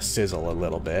to sizzle a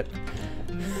little bit.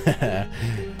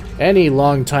 Any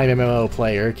long-time MMO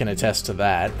player can attest to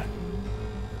that.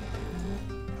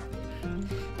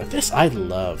 But I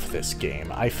love this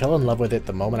game. I fell in love with it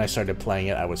the moment I started playing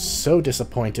it. I was so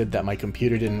disappointed that my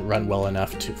computer didn't run well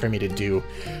enough for me to do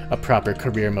a proper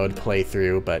career mode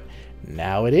playthrough, but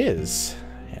now it is.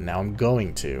 And now I'm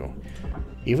going to.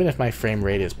 Even if my frame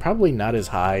rate is probably not as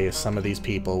high as some of these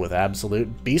people with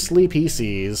absolute beastly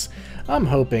PCs, I'm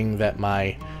hoping that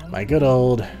my good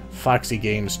old Foxy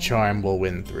Games charm will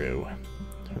win through.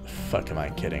 Who the fuck am I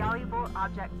kidding? Valuable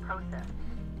object processed.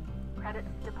 Credits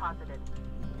deposited.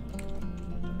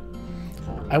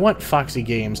 I want Foxy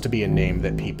Games to be a name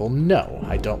that people know.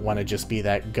 I don't want to just be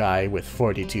that guy with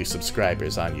 42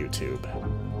 subscribers on YouTube.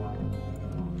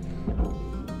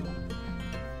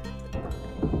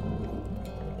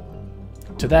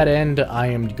 To that end, I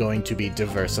am going to be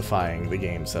diversifying the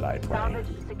games that I play. Salvage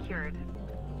secured.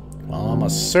 Well, I'm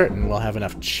almost certain we'll have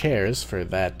enough chairs for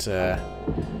that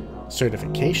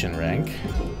certification rank.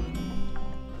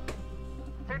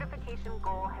 Certification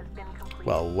goal has been completed.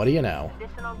 Well, what do you know?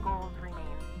 Additional goals remain.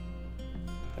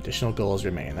 Additional goals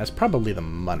remain. That's probably the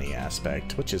money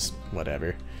aspect, which is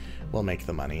whatever. We'll make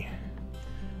the money.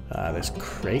 This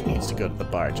crate needs to go to the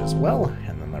barge as well,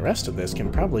 and then the rest of this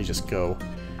can probably just go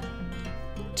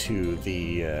to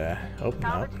the, oh,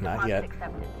 no, not yet.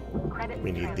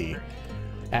 We need the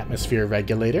atmosphere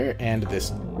regulator and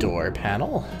this door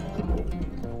panel.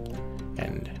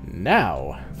 And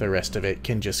now the rest of it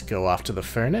can just go off to the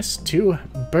furnace to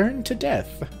burn to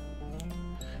death.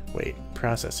 Wait,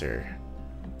 processor.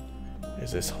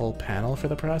 Is this whole panel for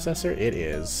the processor? It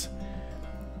is.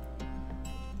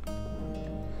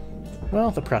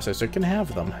 Well, the processor can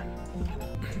have them.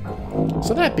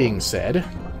 So that being said,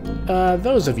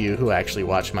 those of you who actually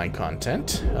watch my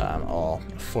content, all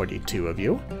 42 of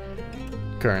you,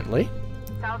 currently,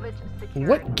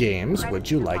 what games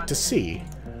would you like to see?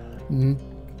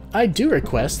 I do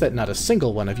request that not a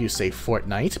single one of you say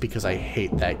Fortnite, because I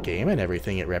hate that game and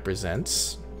everything it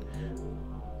represents.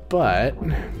 But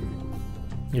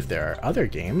if there are other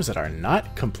games that are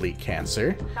not complete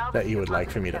cancer that you would like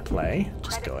for me to play,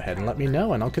 just go ahead and let me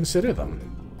know and I'll consider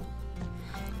them.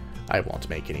 I won't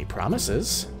make any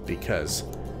promises, because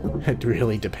it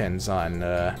really depends on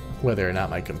whether or not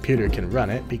my computer can run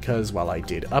it, because while I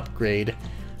did upgrade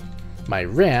my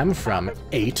RAM from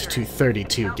 8 to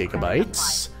 32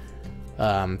 gigabytes,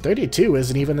 32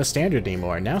 isn't even the standard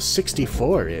anymore. Now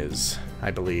 64 is,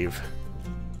 I believe.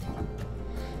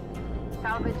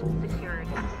 Salvage secured.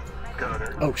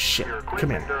 Oh shit, come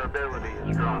here. Durability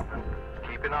is dropping.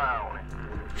 Keep an eye on it.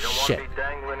 You don't Shit. want to be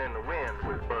dangling in the wind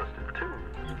with busted tubes.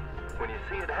 When you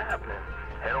see it happening,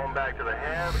 head on back to the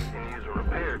hab and use a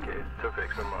repair kit to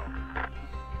fix them up.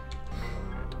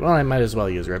 Well, I might as well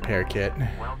use a repair kit.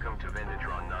 Welcome to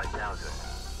Vintage-Run 9000.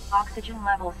 Oxygen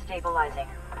levels stabilizing.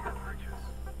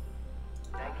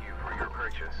 Thank you for your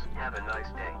purchase. Have a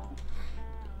nice day.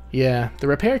 Yeah, the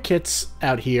repair kits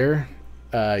out here,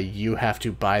 you have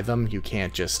to buy them. You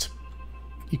can't just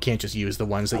use the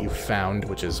ones that you found,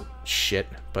 which is shit,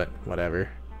 but whatever.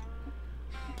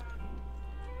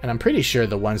 And I'm pretty sure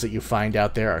the ones that you find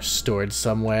out there are stored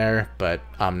somewhere, but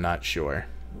I'm not sure.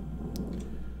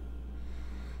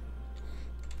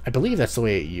 I believe that's the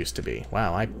way it used to be.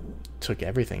 Wow, I took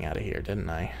everything out of here, didn't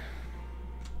I?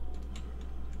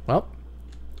 Well,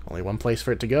 only one place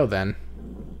for it to go then.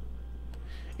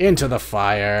 Into the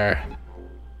fire!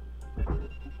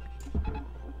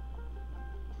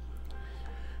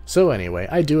 So anyway,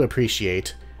 I do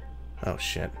appreciate... Oh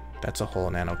shit, that's a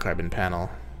whole nanocarbon panel.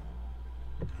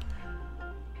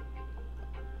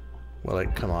 Will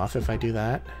it come off if I do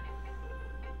that?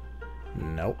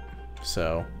 Nope.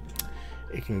 So,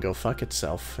 it can go fuck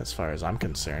itself as far as I'm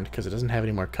concerned, because it doesn't have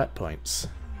any more cut points.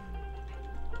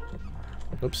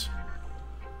 Oops.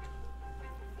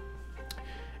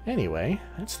 Anyway,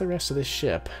 that's the rest of this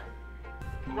ship.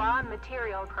 Raw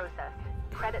material processed.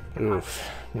 Credits to Oof.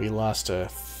 We lost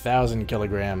 1,000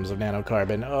 kilograms of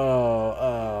nanocarbon.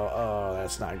 Oh,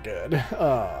 that's not good.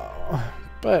 Oh.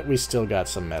 But we still got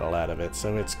some metal out of it,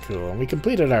 so it's cool. And we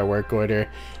completed our work order.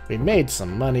 We made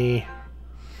some money.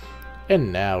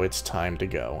 And now it's time to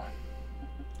go.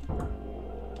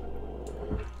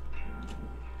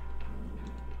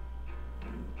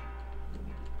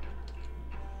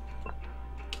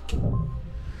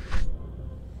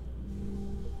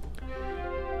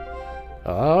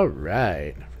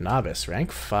 Alright, Novice,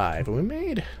 rank 5. We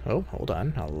made, oh, hold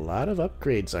on, a lot of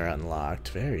upgrades are unlocked.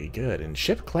 Very good. And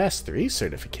Ship Class 3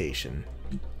 certification.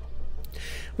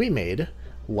 We made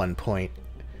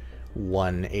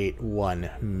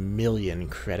 1.181 million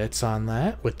credits on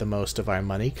that, with the most of our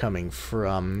money coming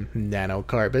from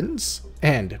nanocarbons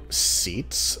and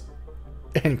seats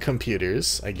and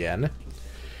computers again.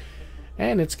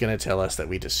 And it's gonna tell us that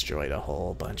we destroyed a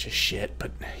whole bunch of shit, but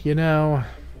you know,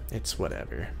 it's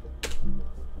whatever.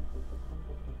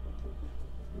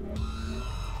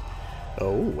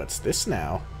 Oh, what's this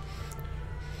now?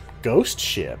 Ghost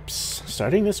ships.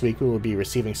 Starting this week, we will be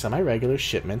receiving semi-regular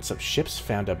shipments of ships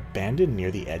found abandoned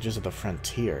near the edges of the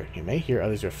frontier. You may hear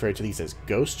others refer to these as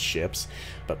ghost ships,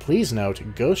 but please note,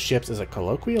 ghost ships is a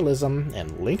colloquialism,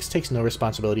 and Lynx takes no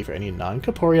responsibility for any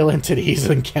non-corporeal entities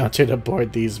encountered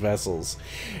aboard these vessels.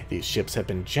 These ships have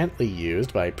been gently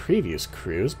used by previous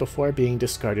crews before being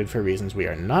discarded for reasons we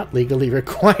are not legally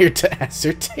required to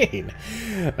ascertain.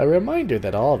 A reminder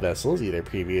that all vessels, either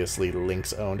previously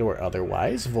Lynx-owned or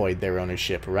otherwise, void their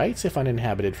ownership rights if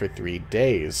uninhabited for 3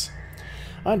 days.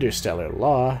 Under stellar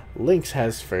law, Lynx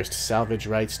has first salvage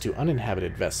rights to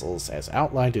uninhabited vessels, as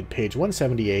outlined in page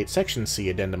 178, section C,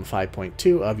 addendum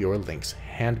 5.2 of your Lynx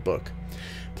handbook.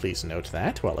 Please note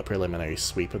that, while a preliminary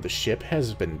sweep of the ship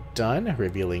has been done,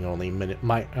 revealing only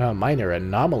minor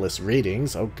anomalous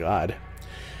readings, oh god,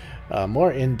 a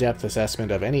more in-depth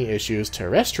assessment of any issues,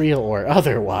 terrestrial or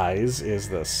otherwise, is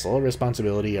the sole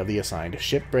responsibility of the assigned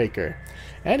shipbreaker.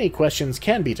 Any questions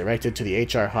can be directed to the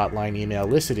HR hotline email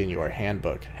listed in your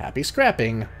handbook. Happy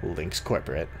scrapping, Lynx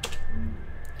Corporate.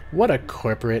 What a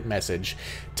corporate message,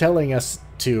 telling us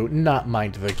to not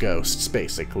mind the ghosts,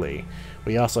 basically.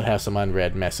 We also have some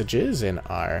unread messages in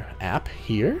our app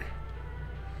here.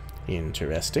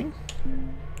 Interesting.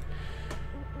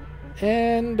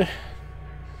 And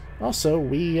also,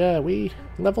 we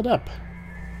leveled up.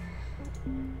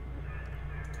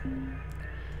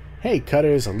 Hey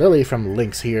Cutters, Lily from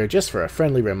Lynx here, just for a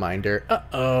friendly reminder,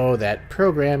 that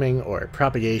programming or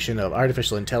propagation of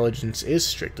artificial intelligence is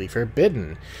strictly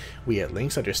forbidden. We at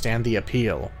Lynx understand the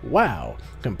appeal. Wow,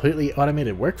 completely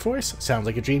automated workforce? Sounds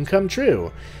like a dream come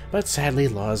true. But sadly,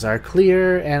 laws are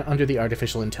clear and under the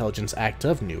Artificial Intelligence Act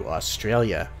of New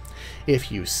Australia.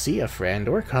 If you see a friend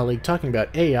or colleague talking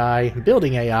about AI,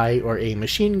 building AI, or a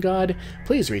machine god,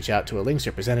 please reach out to a Lynx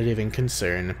representative in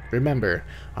concern. Remember,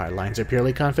 our lines are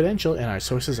purely confidential and our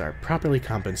sources are properly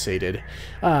compensated.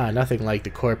 Nothing like the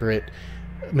corporate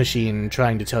machine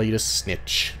trying to tell you to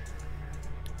snitch.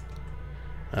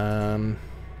 Can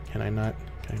I not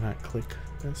click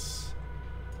this?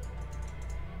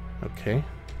 Okay,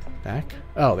 back.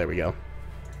 Oh, there we go.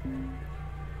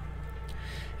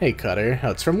 Hey Cutter,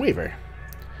 it's from Weaver.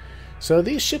 So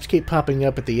these ships keep popping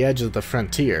up at the edge of the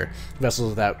frontier. Vessels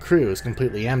without crews,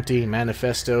 completely empty,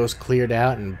 manifestos cleared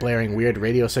out, and blaring weird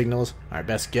radio signals. Our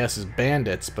best guess is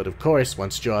bandits, but of course,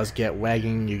 once jaws get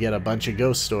wagging, you get a bunch of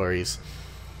ghost stories.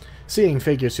 Seeing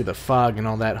figures through the fog and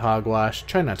all that hogwash,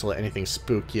 try not to let anything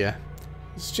spook you.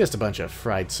 It's just a bunch of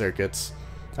fried circuits.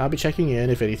 I'll be checking in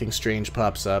if anything strange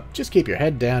pops up. Just keep your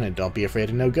head down and don't be afraid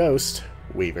of no ghost.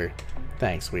 Weaver.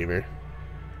 Thanks, Weaver.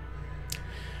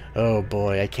 Oh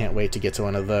boy, I can't wait to get to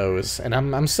one of those. And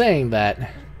I'm saying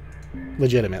that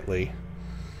legitimately.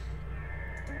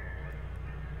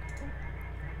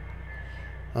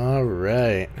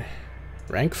 Alright.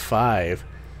 Rank 5.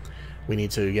 We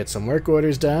need to get some work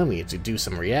orders done, we need to do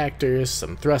some reactors,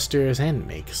 some thrusters, and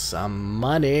make some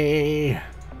money.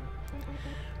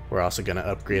 We're also going to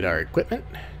upgrade our equipment.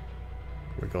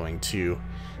 We're going to...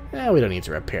 we don't need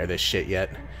to repair this shit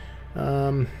yet.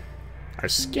 Our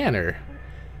scanner...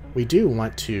 We do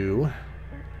want to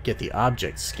get the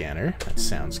object scanner. That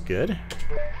sounds good.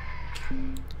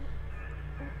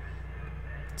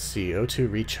 Let's see,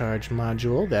 O2 recharge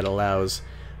module that allows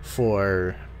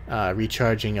for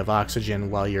recharging of oxygen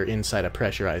while you're inside a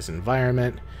pressurized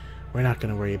environment. We're not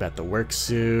going to worry about the work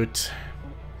suit.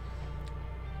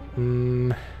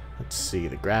 Let's see,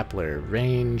 the grappler,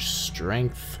 range,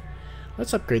 strength.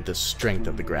 Let's upgrade the strength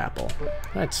of the grapple.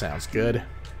 That sounds good.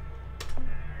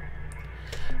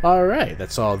 Alright,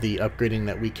 that's all the upgrading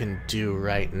that we can do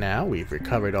right now. We've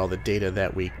recovered all the data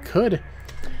that we could.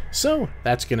 So,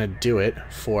 that's going to do it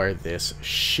for this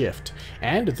shift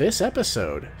and this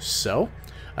episode. So,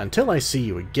 until I see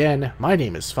you again, my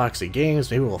name is Foxy Games.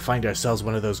 Maybe we'll find ourselves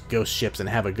one of those ghost ships and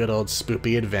have a good old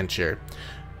spoopy adventure.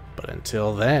 But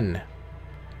until then,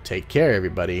 take care,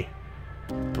 everybody.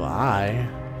 Bye.